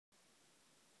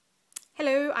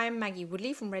Hello, I'm Maggie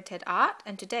Woodley from Redhead Art,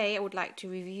 and today I would like to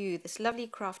review this lovely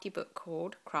crafty book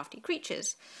called Crafty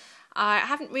Creatures. I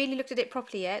haven't really looked at it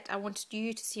properly yet. I wanted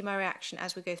you to see my reaction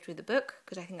as we go through the book,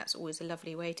 because I think that's always a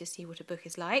lovely way to see what a book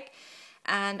is like.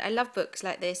 And I love books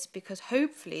like this because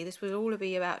hopefully this will all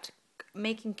be about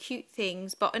making cute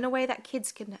things, but in a way that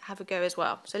kids can have a go as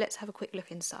well. So let's have a quick look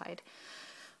inside.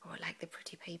 Oh, I like the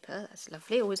pretty paper. That's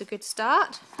lovely. Always a good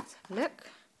start. Let's have a look.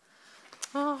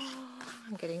 Oh,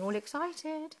 I'm getting all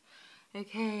excited.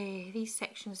 Okay, these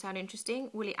sections sound interesting.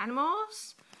 Woolly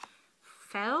animals,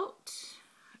 felt,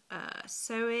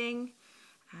 sewing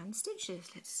and stitches.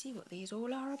 Let's see what these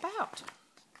all are about.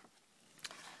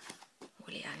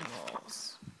 Woolly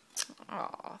animals.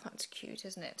 Oh, that's cute,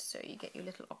 isn't it? So you get your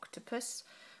little octopus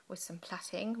with some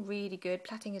plaiting. Really good.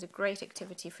 Plaiting is a great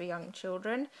activity for young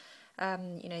children.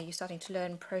 You know, you're starting to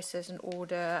learn process and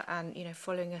order and, you know,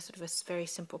 following a sort of a very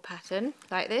simple pattern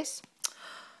like this.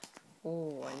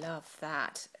 Oh, I love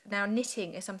that. Now,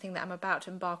 knitting is something that I'm about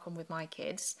to embark on with my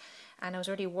kids, and I was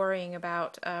already worrying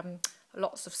about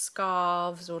lots of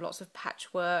scarves or lots of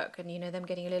patchwork and, you know, them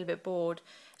getting a little bit bored.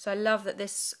 So I love that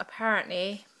this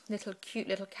apparently cute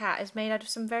little cat is made out of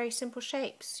some very simple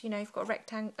shapes. You know, you've got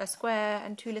a square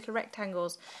and two little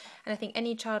rectangles, and I think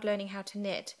any child learning how to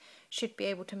knit should be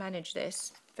able to manage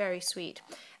this. Very sweet.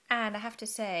 And I have to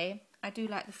say, I do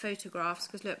like the photographs,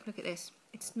 because look at this.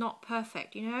 It's not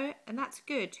perfect, you know, and that's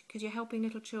good because you're helping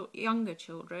younger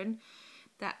children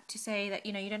to say that,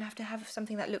 you know, you don't have to have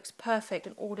something that looks perfect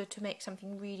in order to make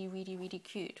something really, really, really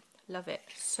cute. Love it.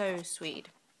 So sweet.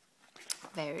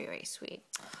 Very, very sweet.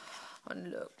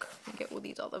 And look, you get all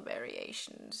these other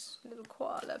variations. Little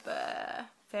koala bear.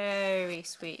 Very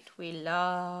sweet. We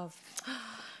love.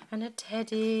 And a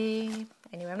teddy.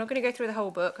 Anyway, I'm not going to go through the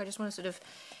whole book. I just want to sort of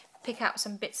pick out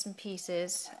some bits and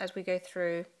pieces as we go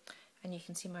through, and you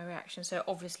can see my reaction. So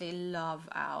obviously love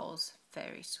owls.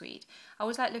 Very sweet. I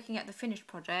always like looking at the finished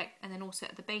project and then also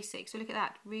at the basics. So look at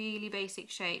that. Really basic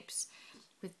shapes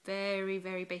with very,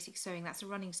 very basic sewing. That's a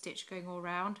running stitch going all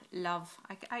around. Love.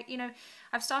 You know,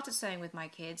 I've started sewing with my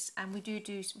kids, and we do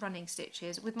running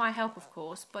stitches with my help, of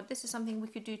course, but this is something we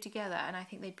could do together, and I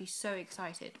think they'd be so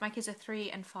excited. My kids are 3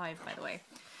 and 5, by the way.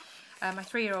 My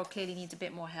 3-year-old clearly needs a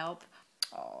bit more help.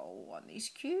 Oh, aren't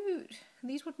these cute?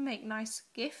 These would make nice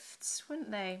gifts, wouldn't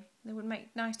they? They would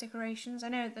make nice decorations. I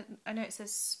know it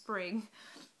says spring,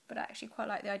 but I actually quite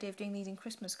like the idea of doing these in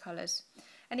Christmas colours.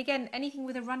 And again, anything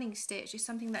with a running stitch is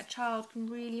something that child can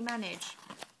really manage.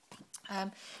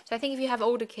 So I think if you have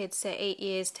older kids, say 8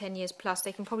 years, 10 years plus,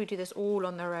 they can probably do this all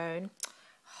on their own.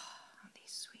 Oh, aren't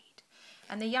these sweet?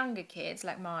 And the younger kids,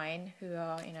 like mine, who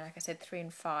are, you know, like I said, 3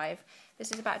 and 5,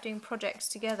 this is about doing projects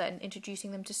together and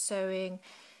introducing them to sewing,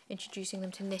 introducing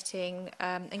them to knitting,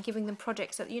 and giving them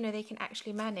projects that, you know, they can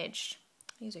actually manage.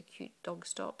 These are cute dog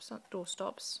stops, not door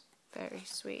stops. Very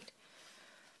sweet.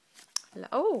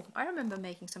 Oh, I remember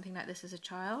making something like this as a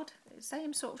child.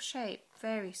 Same sort of shape.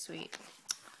 Very sweet.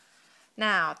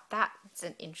 Now, that's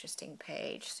an interesting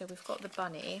page. So we've got the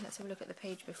bunny. Let's have a look at the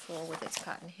page before with its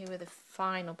pattern. Here are the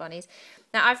final bunnies.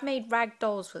 Now, I've made rag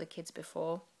dolls for the kids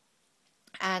before.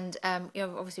 And, you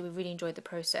know, obviously we've really enjoyed the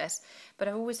process. But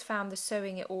I've always found the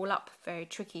sewing it all up very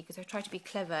tricky, because I try to be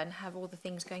clever and have all the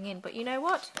things going in. But you know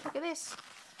what? Look at this.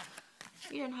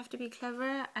 You don't have to be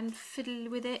clever and fiddle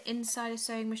with it inside a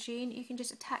sewing machine. You can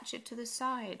just attach it to the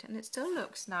side and it still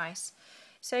looks nice.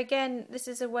 So again, this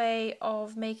is a way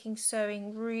of making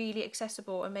sewing really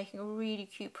accessible and making a really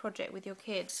cute project with your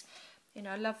kids. You know,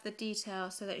 I love the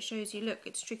detail so that it shows you, look,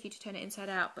 it's tricky to turn it inside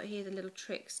out, but here's a little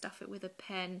trick, stuff it with a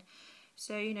pen.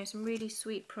 So, you know, some really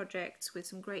sweet projects with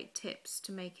some great tips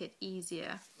to make it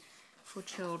easier for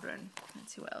children.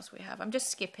 Let's see what else we have. I'm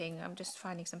just skipping, I'm just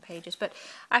finding some pages, but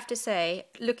I have to say,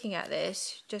 looking at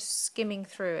this, just skimming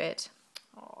through it,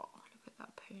 oh, look at that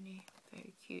pony,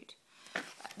 very cute.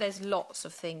 There's lots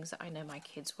of things that I know my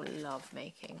kids will love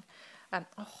making. Oh,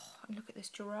 and look at this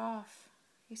giraffe.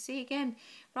 You see, again,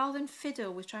 rather than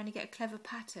fiddle with trying to get a clever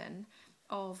pattern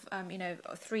of, you know,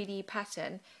 a 3D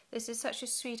pattern, this is such a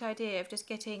sweet idea of just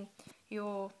getting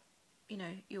your, you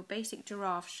know, your basic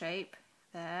giraffe shape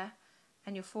there,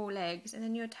 and your 4 legs, and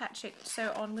then you attach it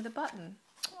sew on with a button.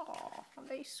 Oh, aren't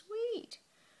they sweet?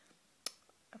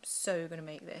 I'm so going to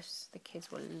make this. The kids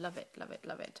will love it, love it,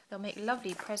 love it. They'll make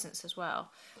lovely presents as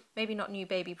well. Maybe not new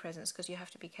baby presents, because you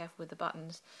have to be careful with the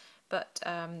buttons, but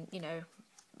you know,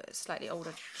 a slightly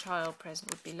older child present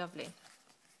would be lovely.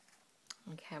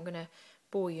 Okay, I'm going to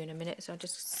bore you in a minute, so I'll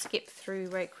just skip through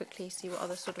very quickly, see what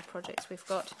other sort of projects we've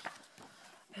got.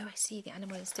 Oh, I see, the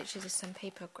animal in stitches is some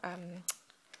paper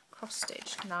cross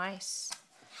stitch. Nice.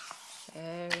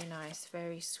 Very nice,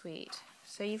 very sweet.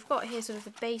 So you've got here sort of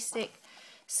the basic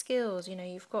skills, you know,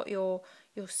 you've got your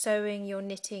sewing, your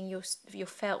knitting, your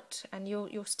felt and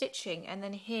your stitching, and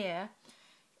then here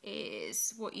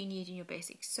is what you need in your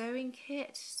basic sewing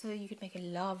kit, so you could make a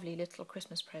lovely little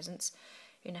Christmas presents.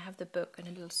 You know, have the book and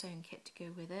a little sewing kit to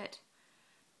go with it.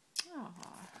 Oh,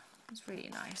 it's really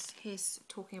nice. Here's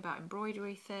talking about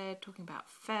embroidery thread, talking about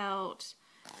felt,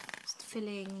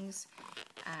 fillings,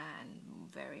 and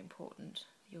very important,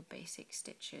 your basic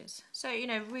stitches. So, you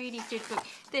know, really good book.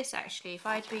 This actually, if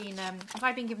I'd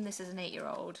been given this as an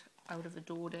 8-year-old, I would have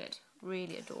adored it,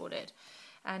 really adored it.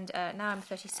 And now I'm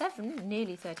 37,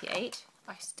 nearly 38.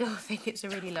 I still think it's a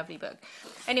really lovely book.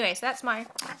 Anyway, so that's my,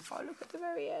 oh, look at the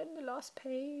very end, the last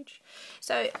page.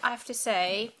 So I have to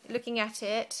say, looking at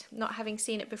it, not having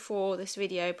seen it before this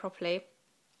video properly,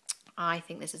 I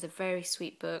think this is a very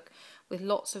sweet book with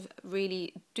lots of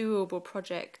really doable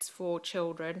projects for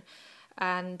children.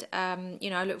 And,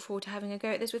 you know, I look forward to having a go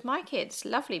at this with my kids.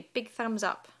 Lovely, big thumbs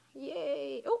up.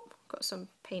 Yay. Oh, got some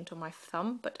paint on my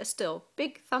thumb, but still,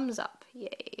 big thumbs up.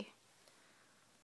 Yay.